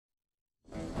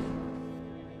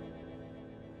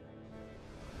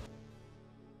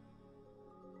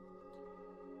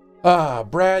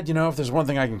Brad, you know, if there's one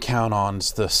thing I can count on,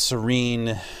 it's the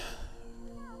serene,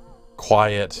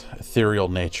 quiet, ethereal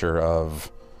nature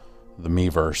of the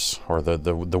Miiverse, or the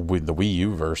Wii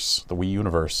U-verse, the Wii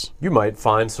Universe. You might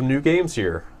find some new games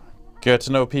here. Get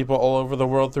to know people all over the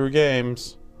world through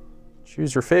games.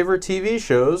 Choose your favorite TV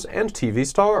shows and TV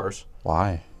stars.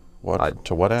 Why? What?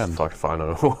 To what end? Fuck if I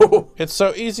know. It's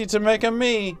so easy to make a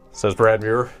me. Says Brad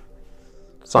Muir.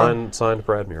 Signed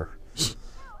Brad Muir.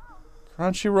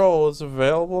 Crunchyroll is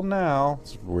available now.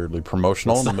 It's weirdly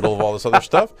promotional in the middle of all this other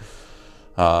stuff.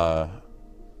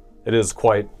 It is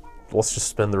quite... Let's just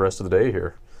spend the rest of the day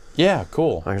here. Yeah,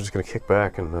 cool. I'm just going to kick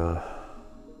back and...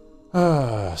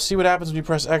 see what happens when you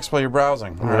press X while you're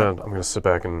browsing. I'm going to sit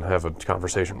back and have a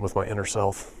conversation with my inner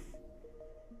self.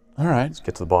 All right. Let's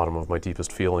get to the bottom of my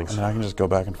deepest feelings. And I can just go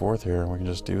back and forth here. We can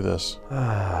just do this. Or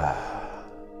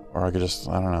I could just,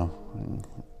 I don't know.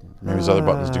 Maybe these other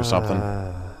buttons do something.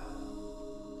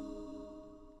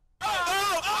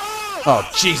 Oh,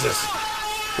 Jesus.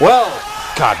 Well.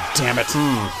 God damn it.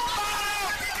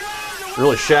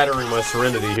 Really shattering my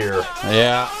serenity here.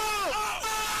 Yeah.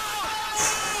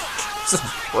 Jesus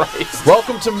Christ.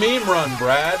 Welcome to Meme Run,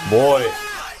 Brad. Boy.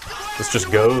 This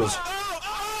just goes.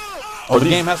 Oh, the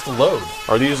game has to load.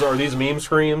 Are these meme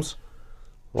screens?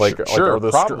 Like, sure, are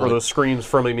those screens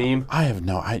from a meme? I have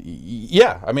no...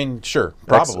 yeah, I mean, sure,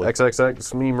 probably.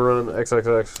 XXX, Meme Run,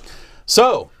 XXX.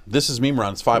 So, this is Meme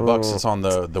Run. It's $5. It's on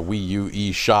the Wii U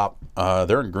eShop.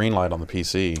 They're in green light on the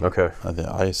PC. Okay.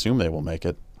 I assume they will make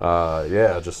it.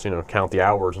 Yeah, just, count the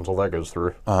hours until that goes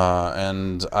through.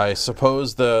 And I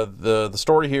suppose the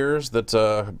story here is that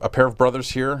a pair of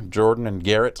brothers here, Jordan and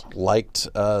Garrett, liked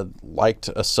a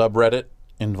subreddit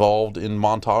involved in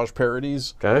montage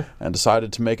parodies. Okay. And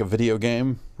decided to make a video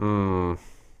game.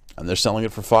 And they're selling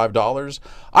it for $5.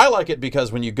 I like it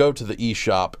because when you go to the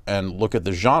eShop and look at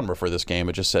the genre for this game,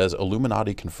 it just says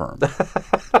Illuminati confirmed.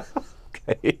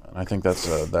 Okay. And I think that's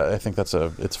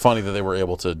it's funny that they were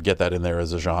able to get that in there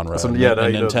as a genre. So, and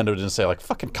Nintendo didn't say, like,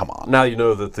 fucking come on. Now you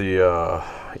know that the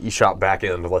eShop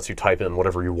backend lets you type in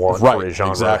whatever you want for a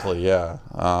genre. Exactly, yeah.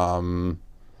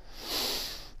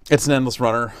 It's an endless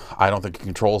runner. I don't think it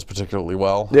controls particularly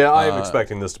well. Yeah, I'm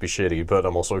expecting this to be shitty, but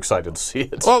I'm also excited to see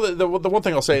it. Well, the one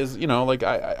thing I'll say is, like,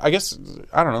 I guess,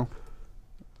 I don't know.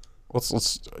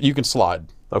 Let's you can slide.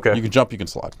 Okay. You can jump, you can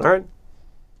slide. All right.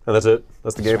 And that's it?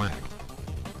 That's the game?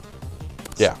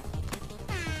 Yeah.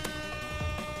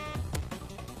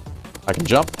 I can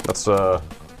jump. That's, well...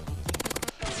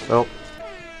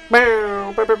 I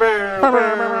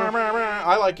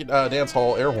like dance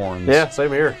hall air horns. Yeah,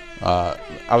 same here. I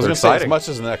was going to say as much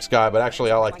as the next guy, but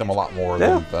actually I like them a lot more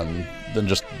than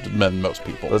most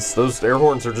people. Those air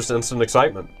horns are just instant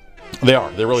excitement. They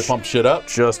are. They really pump shit up.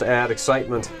 Just add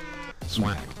excitement.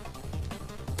 Swag.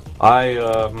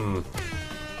 The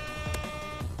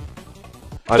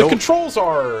controls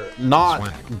are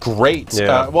not great.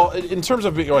 Yeah. Well, in terms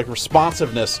of like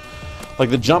responsiveness, like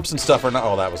the jumps and stuff are not.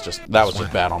 Oh, that was just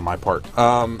bad on my part.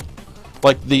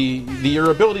 Like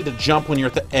your ability to jump when you're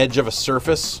at the edge of a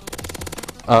surface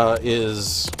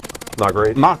is not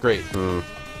great. Not great.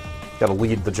 Got to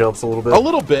lead the jumps a little bit. A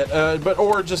little bit,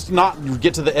 or just not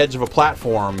get to the edge of a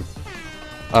platform.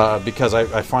 Because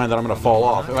I find that I'm going to fall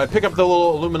off. If I pick up the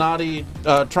little Illuminati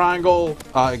triangle,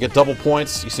 I get double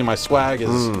points. You see my swag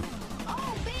is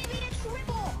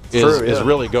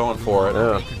really going for it.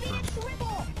 Yeah.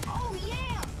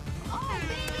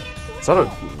 Is that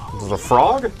a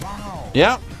frog?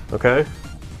 Yeah. Okay.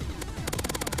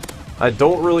 I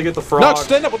don't really get the frog. No,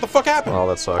 stand up. What the fuck happened? Oh,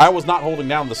 that sucks. I was not holding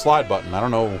down the slide button. I don't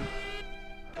know.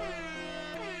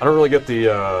 I don't really get the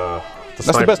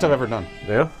That's the best I've ever done.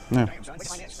 Yeah? Yeah.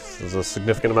 There's a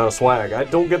significant amount of swag. I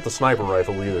don't get the sniper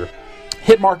rifle either.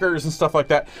 Hit markers and stuff like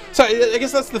that. So I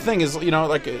guess that's the thing is,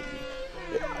 like,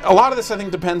 a lot of this I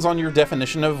think depends on your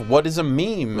definition of what is a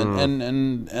meme,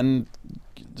 and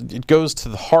it goes to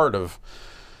the heart of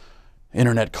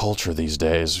internet culture these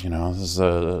days.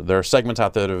 There are segments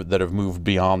out there that have moved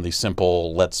beyond the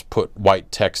simple "let's put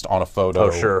white text on a photo."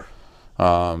 Oh, sure.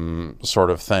 Sort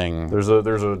of thing. There's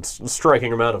a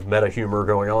striking amount of meta humor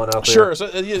going on out there. Sure. So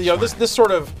this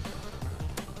sort of,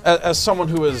 as someone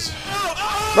who has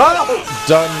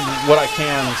done what I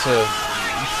can to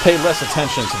pay less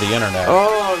attention to the internet.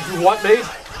 Oh, what, mate?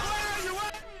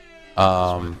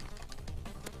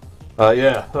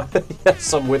 Yeah.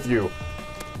 Yes, I'm with you.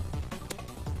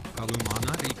 I'm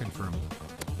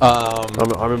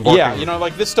embarking. Yeah,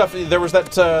 like this stuff. There was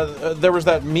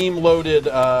that meme-loaded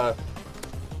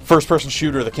first-person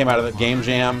shooter that came out of that Game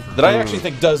Jam that I actually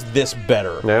think does this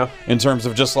better. Yeah. In terms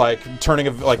of just like taking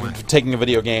a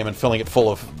video game and filling it full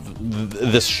of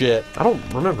this shit. I don't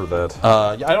remember that.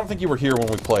 I don't think you were here when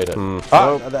we played it. Nope.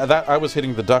 I was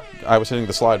hitting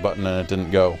the slide button and it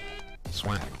didn't go.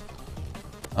 Swag.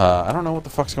 I don't know what the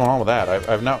fuck's going on with that.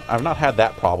 I've not had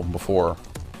that problem before.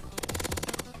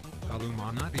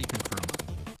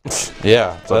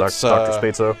 Yeah, So that's Dr.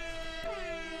 Spatzo.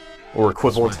 Or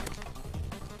equivalent.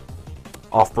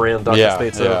 Off-brand Dr.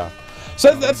 Spatzo. Yeah.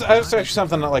 So that's actually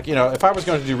something that, like, you know, if I was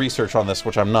going to do research on this,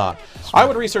 which I'm not, I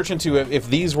would research into if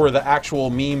these were the actual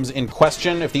memes in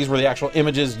question, if these were the actual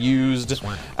images used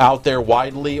out there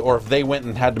widely, or if they went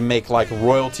and had to make, like,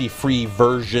 royalty-free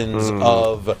versions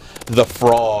of the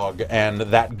frog and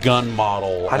that gun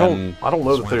model. I don't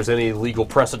know that there's any legal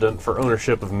precedent for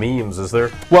ownership of memes, is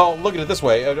there? Well, look at it this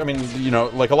way. I mean, you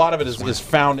know, like, a lot of it is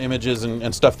found images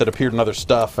and stuff that appeared in other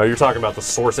stuff. Oh, you're talking about the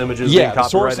source images being copyrighted? Yeah, the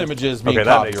source images being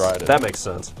copyrighted. That makes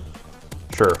sense.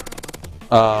 Sure.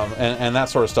 And that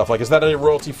sort of stuff. Like, is that a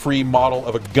royalty-free model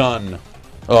of a gun?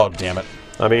 Oh, damn it.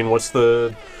 I mean, what's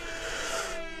the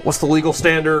legal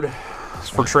standard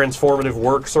for transformative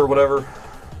works or whatever?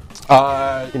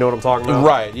 You know what I'm talking about?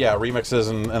 Right, yeah, remixes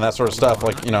and that sort of stuff.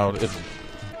 Like, you know,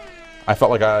 I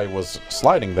felt like I was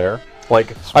sliding there.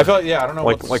 Like, I felt, yeah, I don't know.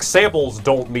 Like samples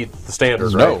don't meet the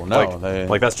standard, no, right? No,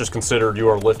 like that's just considered you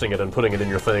are lifting it and putting it in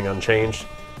your thing unchanged.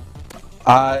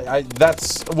 I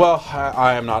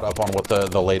am not up on what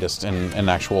the latest in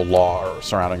actual law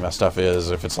surrounding that stuff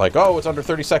is. If it's like, oh, it's under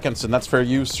 30 seconds and that's fair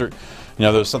use, or, you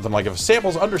know, there's something like if a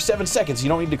sample's under 7 seconds, you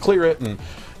don't need to clear it, and,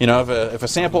 you know, if a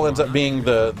sample ends up being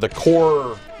the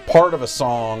core part of a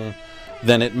song,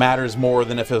 then it matters more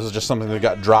than if it was just something that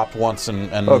got dropped once and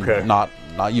not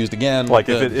used again. Like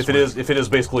if it is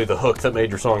basically the hook that made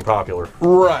your song popular,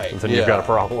 right? Then you've got a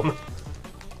problem.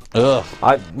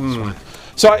 Ugh.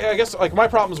 So I guess, like, my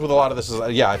problems with a lot of this is,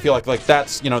 I feel like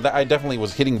that's, you know, I definitely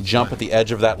was hitting jump at the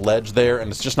edge of that ledge there,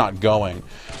 and it's just not going.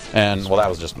 And,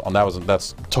 well,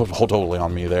 that's totally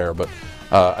on me there, but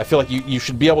I feel like you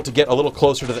should be able to get a little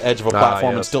closer to the edge of a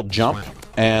platform and still jump.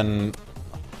 And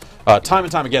time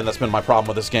and time again, that's been my problem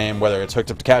with this game, whether it's hooked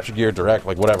up to capture gear, direct,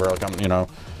 like, whatever. Like, you know,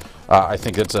 I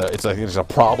think it's a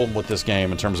problem with this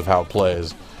game in terms of how it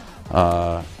plays.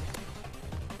 I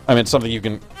mean, it's something you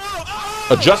can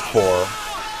adjust for.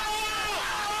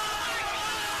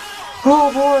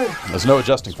 Oh boy! There's no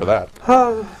adjusting for that.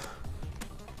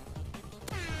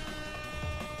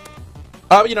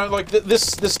 You know, like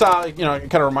this style, you know,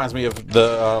 it kind of reminds me of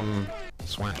the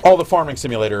all the Farming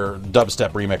Simulator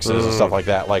dubstep remixes and stuff like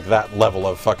that. Like that level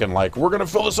of fucking, like, we're gonna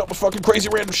fill this up with fucking crazy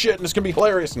random shit and it's gonna be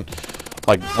hilarious, and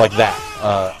like that.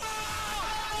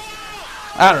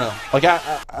 I don't know. Like,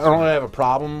 I don't really have a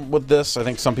problem with this. I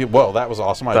think some people. Whoa, that was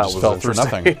awesome. I just fell through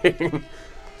nothing.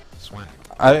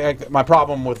 My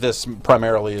problem with this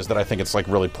primarily is that I think it's, like,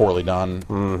 really poorly done.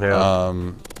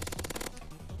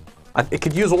 It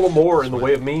could use a little more in the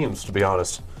way of memes, to be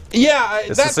honest. Yeah,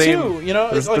 that too. You know,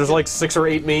 there's like 6 or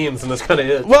 8 memes, and that's kind of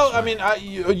it. Well, I mean,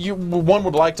 one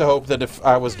would like to hope that if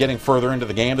I was getting further into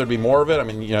the game, there'd be more of it. I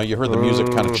mean, you know, you heard the music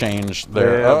kind of change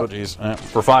there. Yeah, oh, jeez.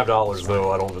 For $5,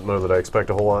 though, I don't know that I expect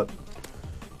a whole lot.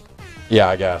 Yeah,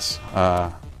 I guess.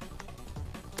 I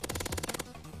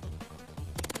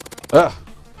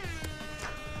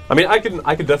mean, I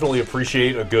could definitely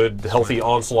appreciate a good, healthy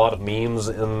onslaught of memes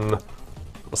in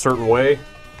a certain way.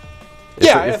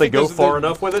 If they go far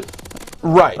enough with it.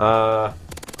 Right.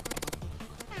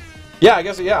 Yeah, I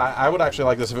guess, I would actually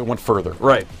like this if it went further.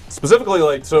 Right. Specifically,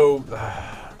 like, so,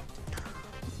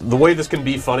 the way this can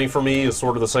be funny for me is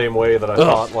sort of the same way that I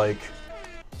thought, like,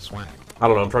 I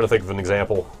don't know, I'm trying to think of an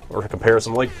example or a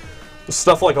comparison. Like,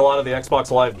 stuff like a lot of the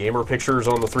Xbox Live gamer pictures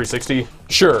on the 360.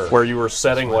 Sure. Where you were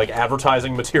setting, like,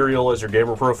 advertising material as your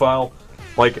gamer profile.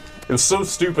 Like, it was so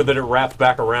stupid that it wrapped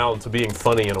back around to being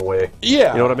funny in a way.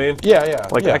 Yeah. You know what I mean? Yeah, yeah.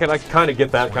 Like, yeah. I can kind of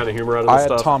get that kind of humor out of this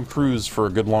stuff. I had Tom Cruise for a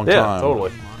good long time. Yeah,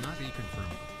 totally.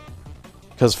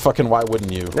 Because fucking why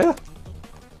wouldn't you? Yeah.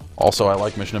 Also, I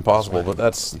like Mission Impossible, but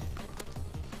that's...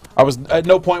 at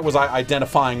no point was I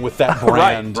identifying with that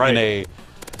brand right. in a...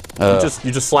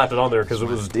 You just slapped it on there because it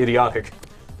was idiotic,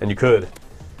 and you could.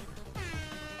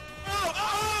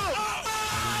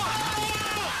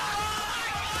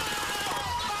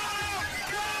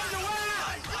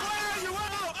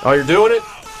 Oh, you're doing it?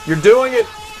 You're doing it!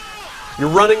 You're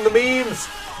running the memes!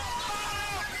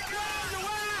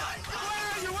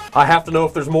 I have to know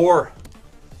if there's more.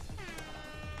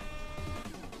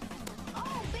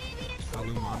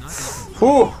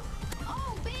 Whew!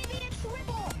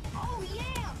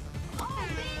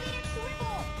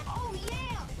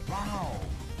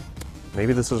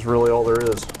 Maybe this is really all there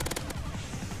is.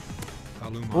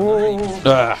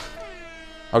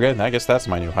 Okay, I guess that's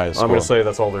my new highest score. I'm going to say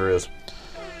that's all there is.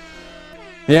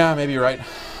 Yeah, maybe you're right.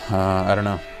 I don't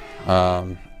know.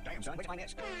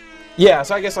 Yeah,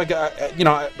 so I guess, like, you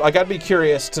know, like, I'd be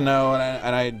curious to know,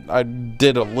 and I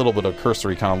did a little bit of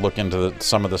cursory kind of look into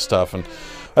some of this stuff, and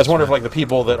I just wonder if, like, the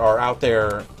people that are out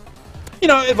there, you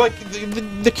know, if, like,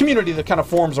 the community that kind of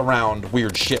forms around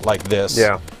weird shit like this.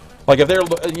 Yeah. Like, if they're,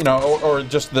 you know, or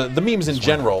just the memes in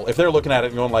general, if they're looking at it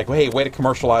and going like, hey, way to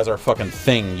commercialize our fucking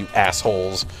thing, you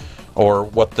assholes, or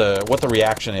what the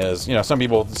reaction is. You know, some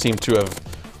people seem to have,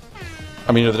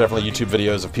 I mean, there are definitely YouTube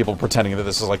videos of people pretending that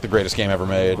this is like the greatest game ever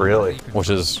made. Really? Which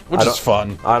is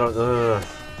fun. I don't know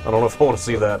if I want to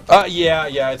see that.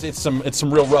 Yeah, it's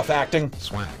some real rough acting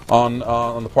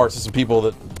on the parts of some people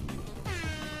that.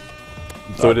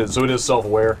 So it is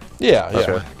self-aware. Yeah.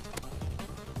 Okay.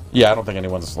 Yeah, I don't think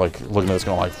anyone's like looking at this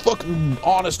going like, fucking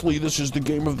honestly, this is the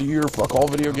game of the year. Fuck all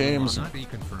video games.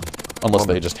 Unless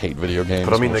they just hate video games.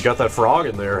 But I mean, they got that frog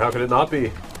in there. How could it not be?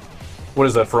 What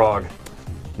is that frog?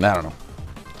 I don't know.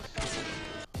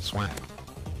 Swag.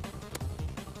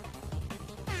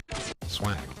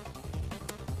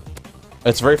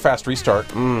 It's a very fast restart.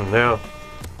 Yeah.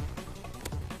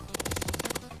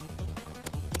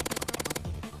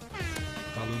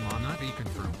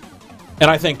 And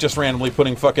I think just randomly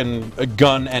putting fucking a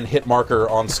gun and hit marker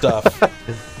on stuff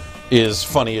is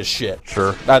funny as shit.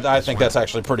 Sure. I think that's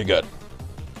actually pretty good.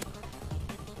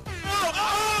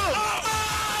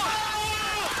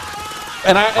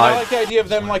 And I like the idea of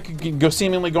them like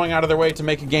seemingly going out of their way to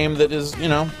make a game that is, you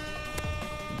know,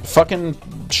 fucking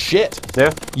shit.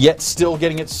 Yeah. Yet still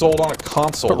getting it sold on a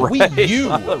console. The Right. Wii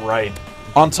U. Right.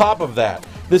 On top of that,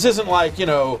 this isn't like, you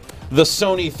know, the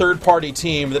Sony third-party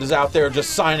team that is out there just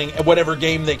signing whatever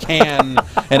game they can,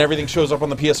 and everything shows up on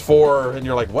the PS4, and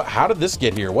you're like, "What? How did this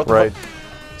get here? What the Right. fuck?"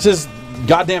 This is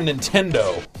goddamn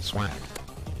Nintendo. Swag.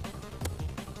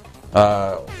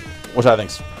 Which I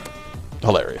think's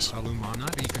hilarious.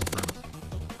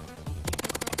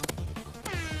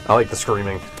 I like the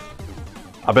screaming.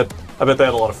 I bet they had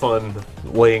a lot of fun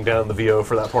laying down the VO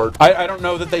for that part. I don't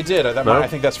know that they did. I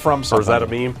think that's from something. Or is that a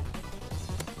meme?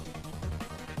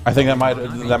 I think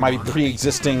that might be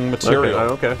pre-existing material.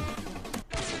 Okay.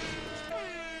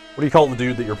 What do you call the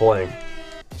dude that you're playing?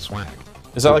 Swag.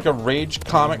 Is that like a Rage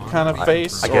comic kind of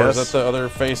face? I Or is guess. that the other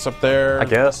face up there? I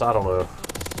guess. I don't know.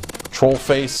 Troll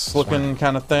face looking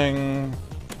kind of thing?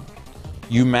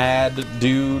 You mad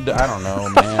dude? I don't know,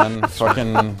 man.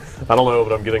 Fucking... I don't know,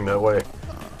 but I'm getting that way.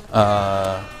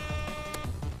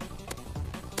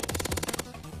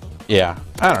 Yeah.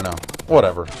 I don't know.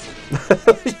 Whatever.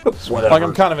 Whatever. Like,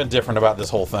 I'm kind of indifferent about this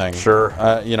whole thing. Sure.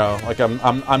 You know, like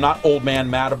I'm not old man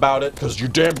mad about it because you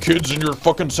damn kids and your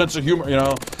fucking sense of humor, you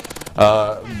know.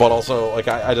 But also, like,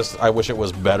 I wish it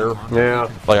was better. Yeah.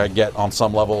 Like, I get on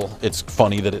some level it's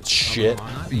funny that it's shit,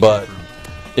 but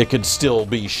it could still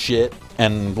be shit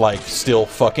and like still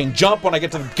fucking jump when I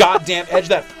get to the goddamn edge of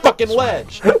that fucking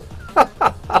ledge.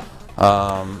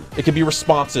 It could be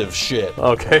responsive shit.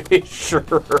 Okay,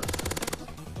 sure.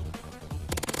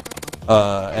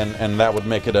 And that would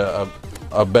make it a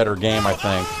better game, I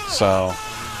think. So,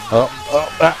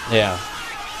 yeah.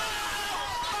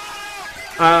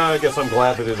 I guess I'm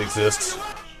glad that it exists.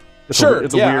 It's Sure,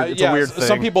 it's a weird thing.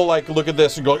 Some people like look at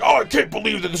this and go, like, "Oh, I can't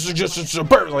believe that this is just a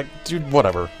bird." Like, dude,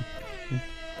 whatever.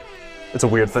 It's a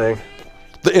weird thing.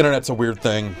 The internet's a weird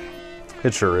thing.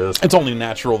 It sure is. It's only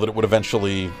natural that it would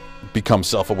eventually become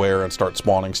self-aware and start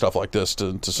spawning stuff like this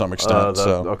to some extent.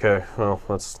 Okay, well,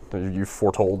 you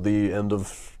foretold the end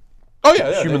of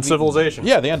human civilization.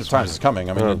 Yeah, the end of times is coming.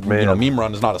 I mean, you know, meme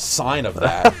run is not a sign of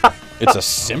that. It's a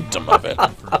symptom of it.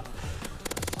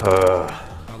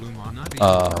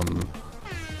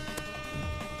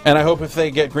 And I hope if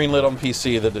they get greenlit on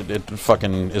PC that it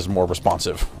fucking is more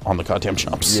responsive on the goddamn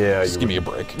jumps. Yeah, just give me a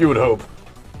break. You would hope.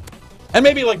 And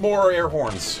maybe like more air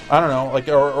horns. I don't know, like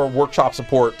or workshop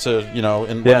support to, you know,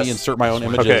 let me insert my own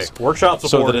images. Okay, workshop support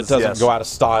so that it doesn't go out of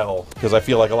style, because I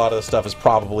feel like a lot of the stuff is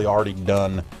probably already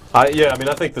done. Yeah, I mean,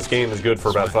 I think this game is good for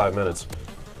about 5 minutes.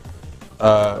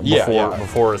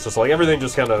 Before it's just like everything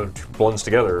just kind of blends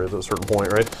together at a certain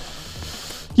point, right?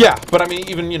 Yeah, but I mean,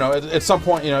 even, you know, at some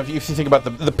point, you know, if you think about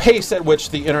the pace at which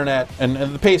the internet and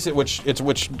the pace at which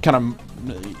kind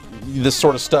of this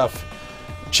sort of stuff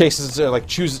chases,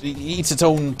 eats its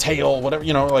own tail, whatever,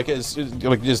 you know, like is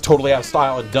totally out of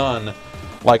style and done.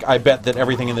 Like, I bet that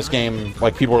everything in this game,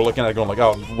 like, people are looking at it going like,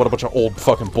 oh, what a bunch of old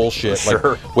fucking bullshit.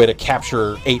 Sure. Like, way to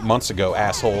capture 8 months ago,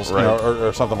 assholes, right. You know,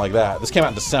 or something like that. This came out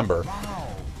in December.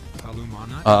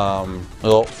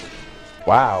 Well,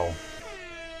 wow.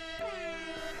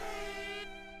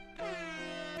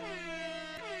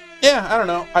 Yeah, I don't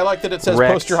know. I like that it says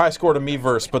Wrecked. post your high score to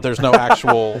Miiverse, but there's no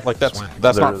actual like that's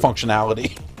not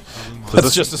functionality.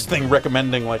 That's just this thing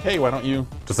recommending like, hey, why don't you?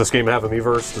 Does this game have a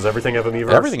Miiverse? Does everything have a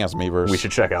Miiverse? Everything has a Miiverse. We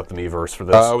should check out the Miiverse for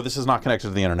this. Oh, this is not connected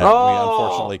to the internet. We Oh!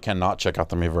 unfortunately cannot check out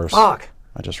the Miiverse. Fuck.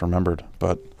 I just remembered,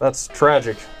 but That's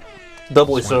tragic.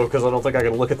 Doubly so, because I don't think I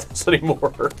can look at this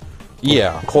anymore.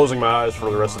 yeah. I'm closing my eyes for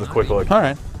the rest of this quick look. All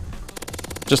right.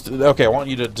 Just okay. I want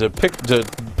you to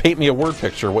paint me a word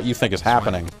picture. What you think is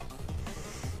happening?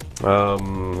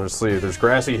 Let's see. There's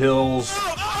grassy hills.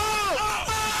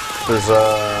 There's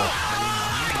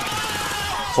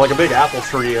it's like a big apple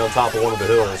tree on top of one of the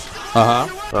hills.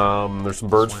 There's some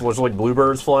birds. There's like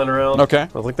bluebirds flying around. Okay.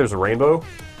 I think there's a rainbow.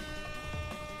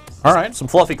 All right. Some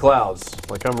fluffy clouds.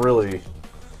 Like I'm really.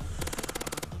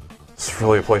 It's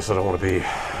really a place that I want to be.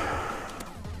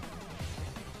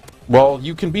 Well,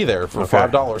 you can be there for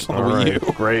 $5 on the Wii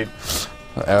U. Great.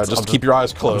 Just keep your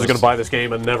eyes I'm closed. just gonna buy this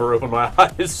game and never open my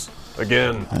eyes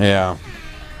again. Yeah.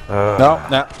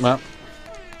 No.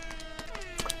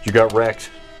 You got wrecked.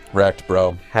 Wrecked,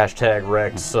 bro. Hashtag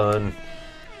wrecked, son.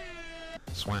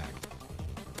 Swag.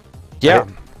 Yeah.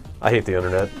 I hate the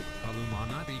internet.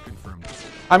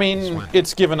 I mean,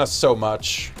 it's given us so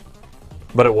much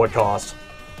But at what cost?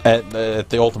 at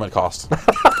the ultimate cost.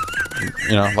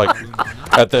 You know, like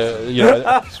at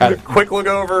the Quick look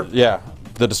over. yeah,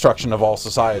 the destruction of all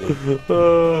society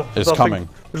is coming.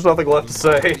 There's nothing left to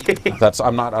say. I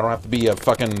don't have to be a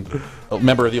fucking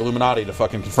member of the Illuminati to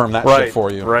fucking confirm that Right shit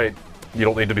for you. Right. You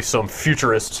don't need to be some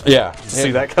futurist Yeah. to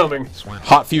see that coming.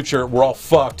 Hot future, we're all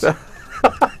fucked.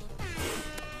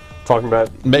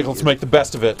 Let's make the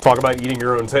best of it. Talk about eating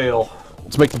your own tail.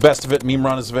 Let's make the best of it. Meme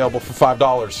Run is available for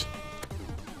 $5.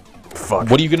 Fuck.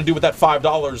 What are you going to do with that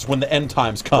 $5 when the end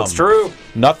times come? That's true.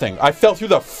 Nothing. I fell through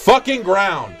the fucking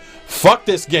ground. Fuck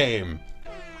this game.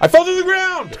 I fell through the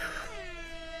ground.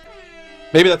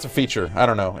 Maybe that's a feature. I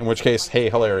don't know. In which case, hey,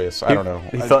 hilarious. I don't know.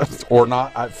 Or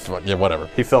not. Yeah, whatever.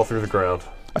 He fell through the ground.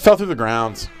 I fell through the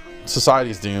ground.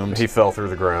 Society's doomed. He fell through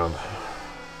the ground.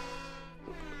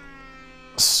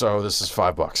 So this is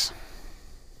 $5.